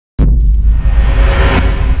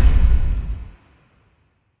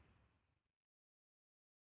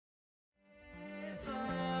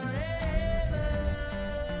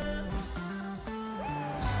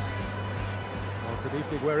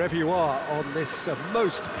wherever you are on this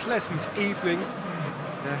most pleasant evening.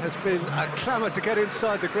 There has been a clamour to get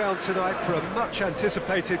inside the ground tonight for a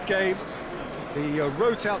much-anticipated game. The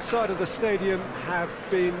roads outside of the stadium have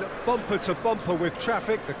been bumper to bumper with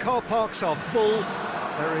traffic. The car parks are full.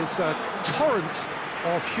 There is a torrent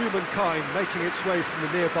of humankind making its way from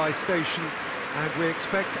the nearby station, and we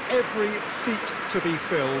expect every seat to be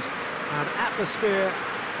filled. An atmosphere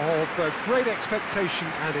of great expectation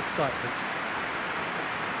and excitement.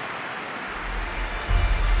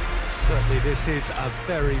 Certainly this is a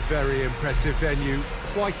very, very impressive venue,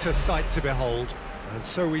 quite a sight to behold. And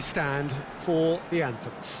so we stand for the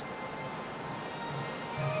anthems.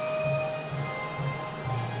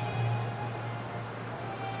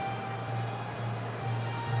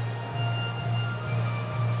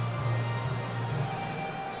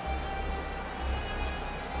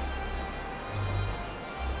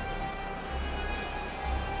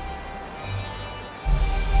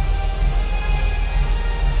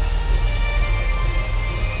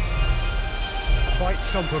 Quite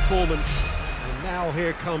some performance. And now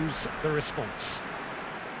here comes the response.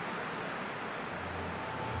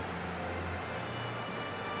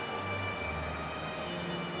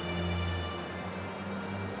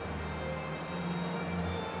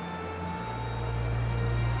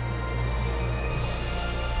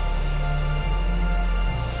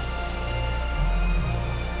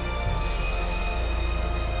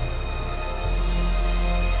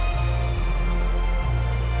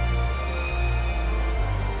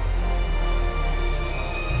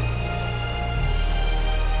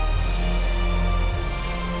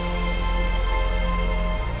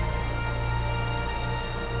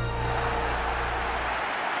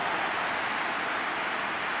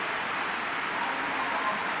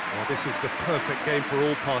 This is the perfect game for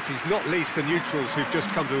all parties, not least the neutrals who've just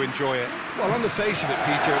come to enjoy it. Well, on the face of it,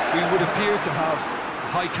 Peter, we would appear to have a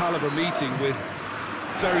high-caliber meeting with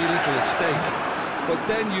very little at stake. But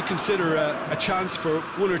then you consider a chance for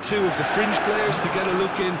one or two of the fringe players to get a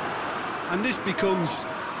look in, and this becomes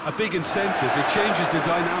a big incentive. It changes the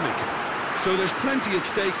dynamic. So there's plenty at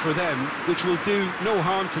stake for them, which will do no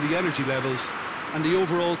harm to the energy levels and the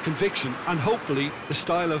overall conviction, and hopefully the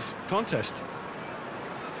style of contest.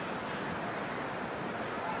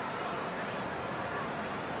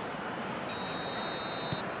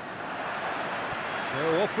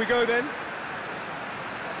 So off we go then.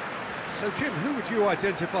 So Jim, who would you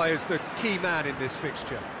identify as the key man in this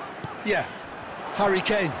fixture? Yeah, Harry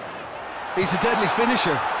Kane. He's a deadly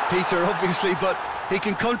finisher, Peter, obviously, but he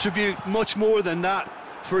can contribute much more than that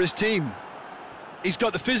for his team. He's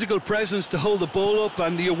got the physical presence to hold the ball up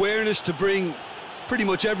and the awareness to bring pretty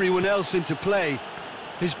much everyone else into play.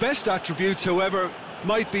 His best attributes, however,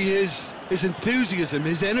 might be his enthusiasm,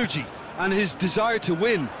 his energy, and his desire to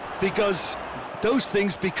win, because those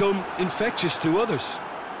things become infectious to others.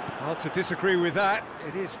 Hard to disagree with that.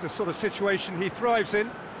 It is the sort of situation he thrives in.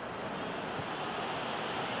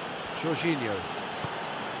 Jorginho.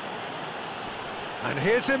 And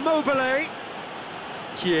here's Immobile.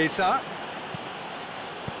 Chiesa.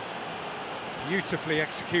 Beautifully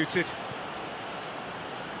executed.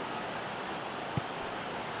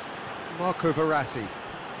 Marco Verratti.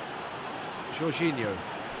 Jorginho.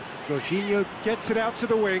 Jorginho gets it out to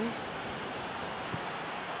the wing.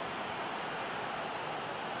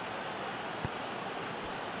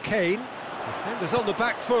 Kane, defenders on the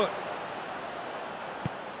back foot.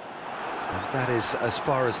 And that is as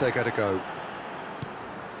far as they're going to go.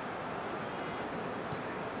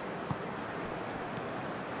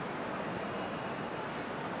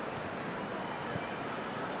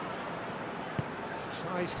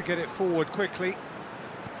 Tries to get it forward quickly.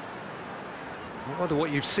 I wonder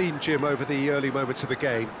what you've seen, Jim, over the early moments of the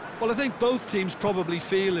game. Well, I think both teams probably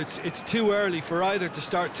feel it's too early for either to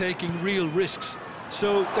start taking real risks.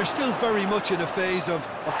 So they're still very much in a phase of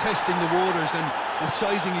testing the waters and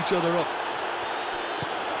sizing each other up.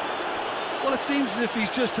 Well, it seems as if he's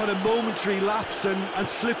just had a momentary lapse and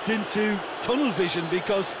slipped into tunnel vision,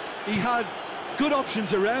 because he had good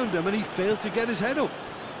options around him and he failed to get his head up.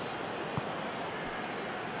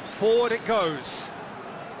 Forward it goes.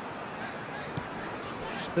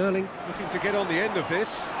 Sterling looking to get on the end of this.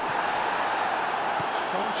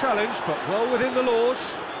 Strong challenge, but well within the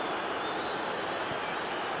laws.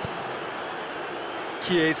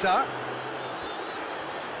 Chiesa.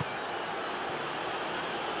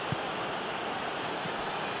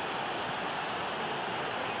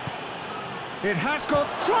 It has got,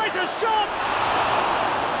 tries a shot!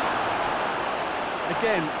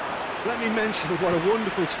 Again, let me mention what a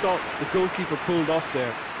wonderful stop the goalkeeper pulled off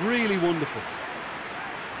there. Really wonderful.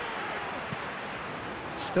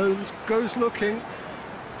 Stones goes looking.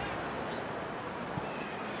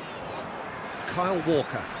 Kyle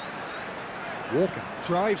Walker. Walker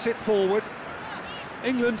drives it forward.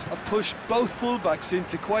 England have pushed both fullbacks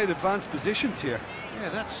into quite advanced positions here. Yeah,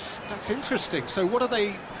 that's interesting. So what are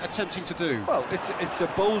they attempting to do? Well, it's a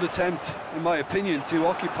bold attempt, in my opinion, to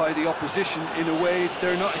occupy the opposition in a way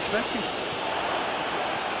they're not expecting.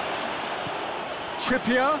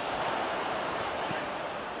 Trippier.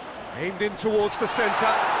 Aimed in towards the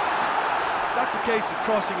centre. That's a case of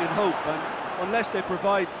crossing in hope, and unless they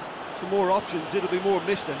provide some more options, it'll be more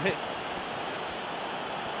miss than hit.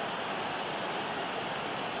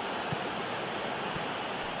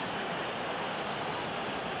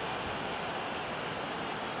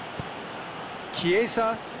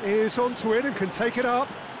 Chiesa is onto it and can take it up.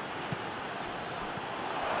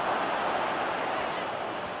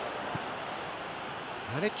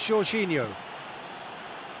 And it's Jorginho.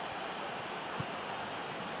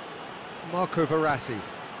 Marco Verratti.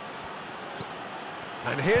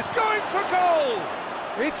 And here's going for goal!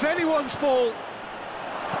 It's anyone's ball.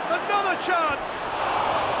 Another chance!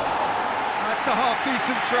 That's a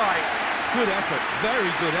half-decent try. Good effort, very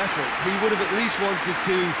good effort. He would have at least wanted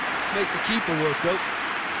to make the keeper work though.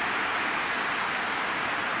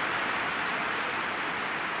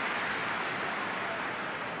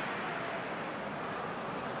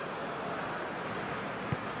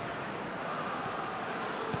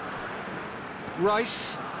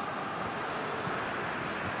 Rice.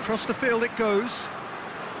 Across the field it goes.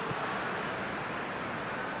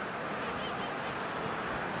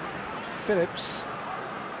 Phillips.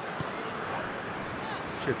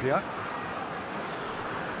 Trippier.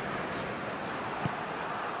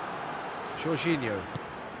 Jorginho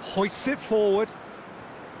hoists it forward.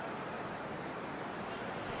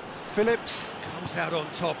 Phillips comes out on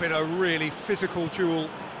top in a really physical duel.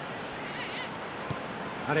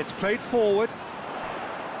 And it's played forward.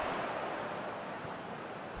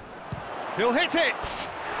 He'll hit it!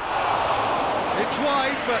 It's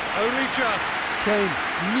wide, but only just. Kane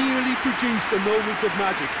nearly produced a moment of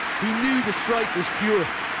magic. He knew the strike was pure.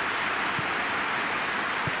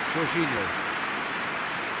 Jorginho.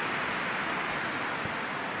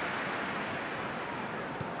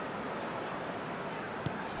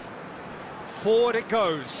 Forward it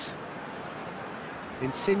goes.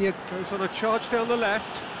 Insigne goes on a charge down the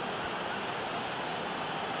left.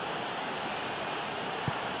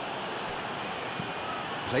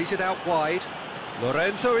 Plays it out wide.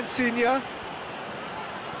 Lorenzo Insigne.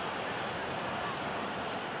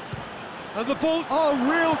 And the ball... Oh,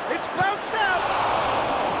 reeled! It's bounced out!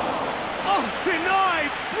 Oh,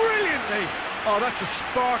 denied! Brilliantly! Oh, that's a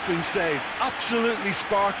sparkling save. Absolutely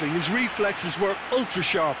sparkling. His reflexes were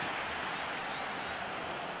ultra-sharp.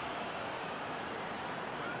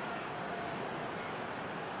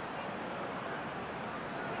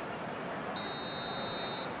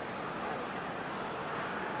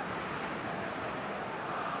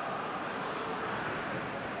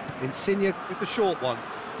 Insigne with the short one.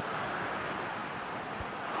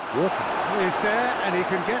 Walker is there, and he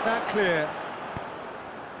can get that clear.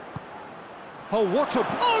 Oh, what a...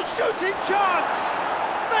 Oh, shooting chance!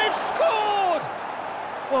 They've scored!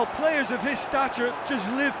 Well, players of his stature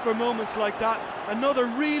just live for moments like that. Another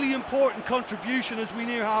really important contribution as we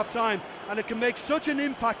near half-time, and it can make such an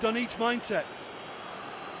impact on each mindset.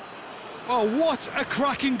 Oh, what a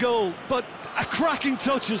cracking goal, but a cracking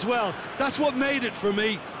touch as well. That's what made it for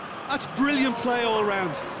me. That's brilliant play all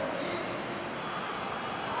round.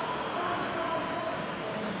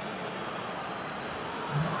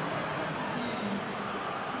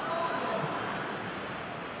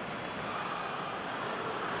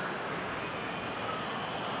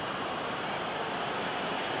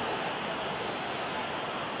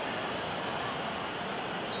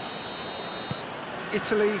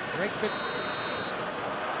 Italy, great bit.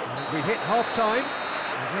 And we hit half-time.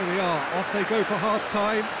 And there we are, off they go for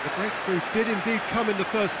half-time. The breakthrough did indeed come in the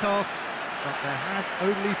first half, but there has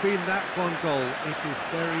only been that one goal. It is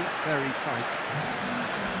very, very tight.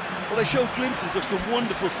 Well, they showed glimpses of some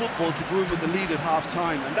wonderful football to go in with the lead at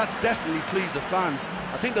half-time, and that's definitely pleased the fans.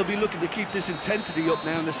 I think they'll be looking to keep this intensity up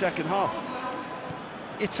now in the second half.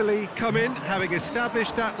 Italy come in, having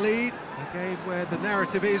established that lead. A game where the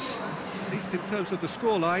narrative is, at least in terms of the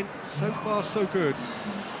scoreline, so far so good.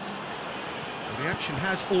 The action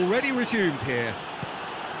has already resumed here.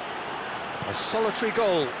 A solitary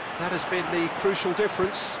goal, that has been the crucial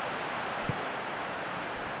difference.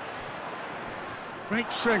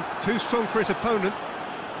 Great strength, too strong for his opponent.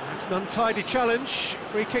 That's an untidy challenge,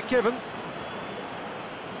 free kick given.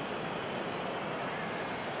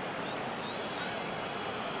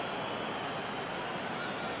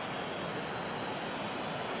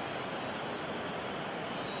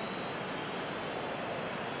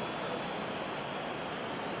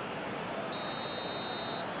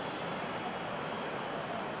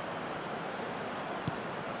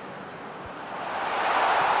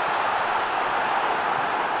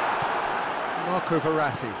 Marco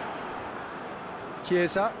Verratti.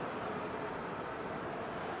 Chiesa.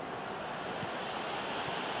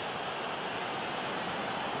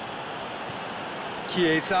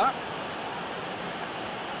 Chiesa.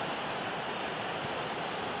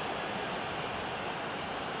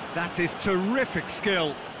 That is terrific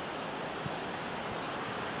skill.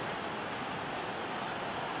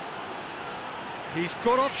 He's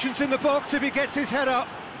got options in the box if he gets his head up.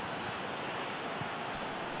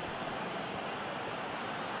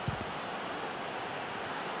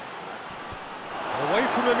 Away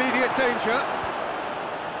from immediate danger.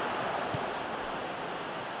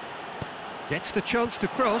 Gets the chance to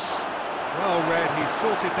cross. Well read, he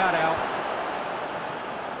sorted that out.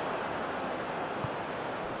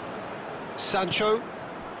 Sancho.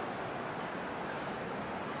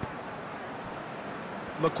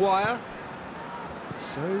 Maguire.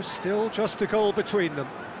 So still just a goal between them.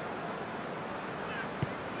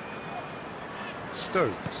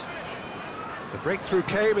 Stones. The breakthrough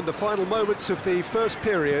came in the final moments of the first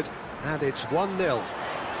period, and it's 1-0.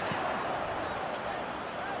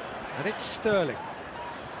 And it's Sterling.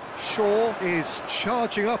 Shaw is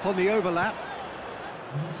charging up on the overlap.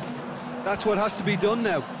 That's what has to be done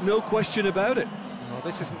now, no question about it. Well,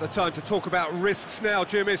 this isn't the time to talk about risks now,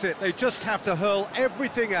 Jim, is it? They just have to hurl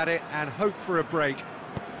everything at it and hope for a break.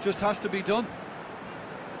 Just has to be done.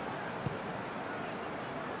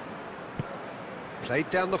 Played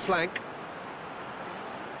down the flank.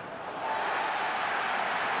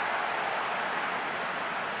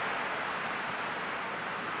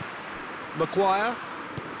 Maguire.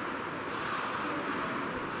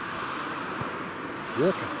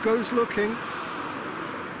 Walker goes looking.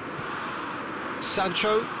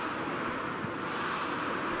 Sancho.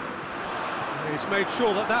 He's made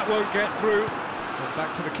sure that that won't get through. Come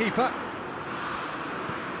back to the keeper.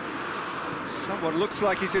 Someone looks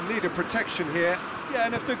like he's in need of protection here. Yeah,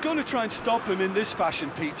 and if they're going to try and stop him in this fashion,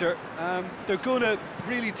 Peter, they're going to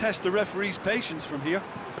really test the referee's patience from here.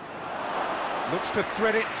 Looks to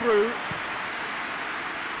thread it through.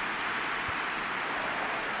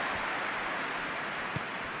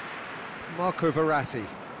 Marco Verratti.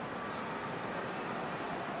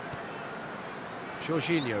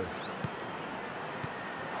 Jorginho.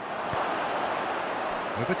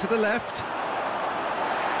 Over to the left.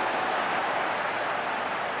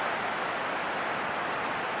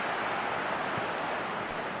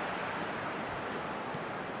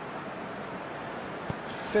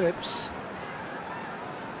 Phillips.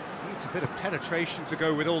 Needs a bit of penetration to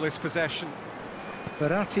go with all this possession.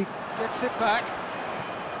 Verratti gets it back.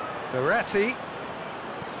 Verratti.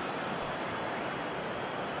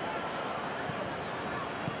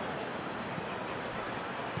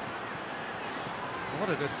 What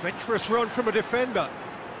an adventurous run from a defender.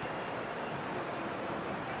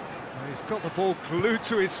 He's got the ball glued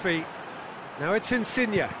to his feet. Now it's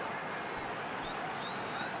Insigne.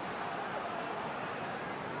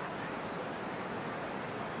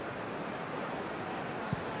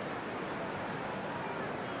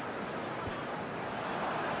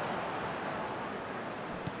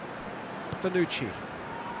 Bonucci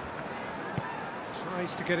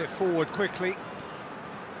tries to get it forward quickly.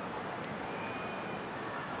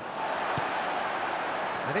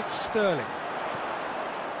 And it's Sterling.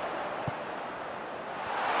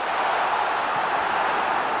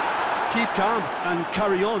 Keep calm and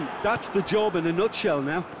carry on. That's the job in a nutshell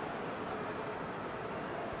now.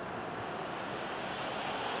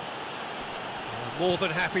 More than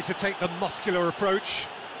happy to take the muscular approach.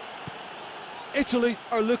 Italy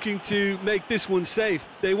are looking to make this one safe.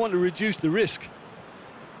 They want to reduce the risk.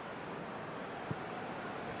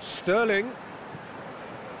 Sterling.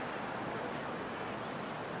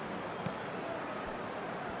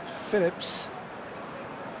 Phillips.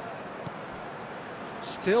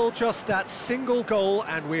 Still just that single goal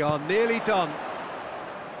and we are nearly done.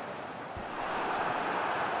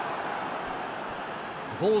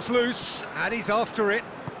 The ball's loose and he's after it.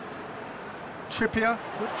 Trippier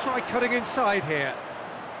could try cutting inside here.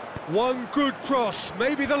 One good cross,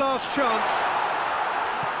 maybe the last chance.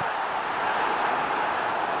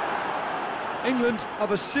 England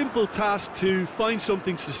have a simple task to find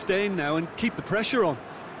something sustained now and keep the pressure on.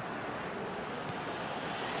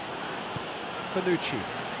 Bonucci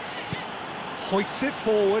hoists it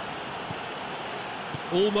forward.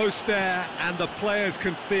 Almost there, and the players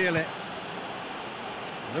can feel it.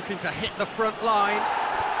 Looking to hit the front line.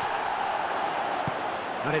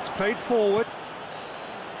 And it's played forward.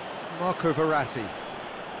 Marco Verratti.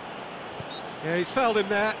 Yeah, he's fouled him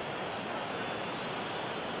there.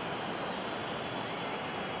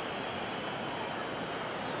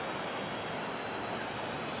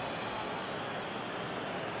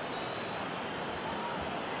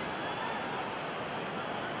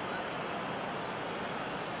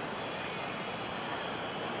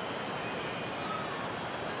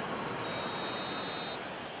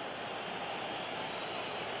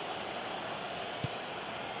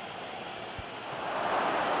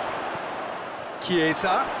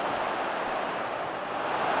 Chiesa.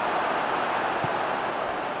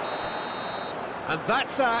 And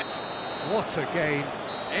that's that. What a game.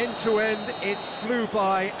 End to end, it flew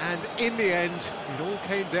by, and in the end, it all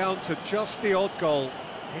came down to just the odd goal.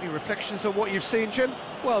 Any reflections on what you've seen, Jim?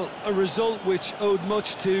 Well, a result which owed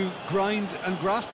much to grind and graft.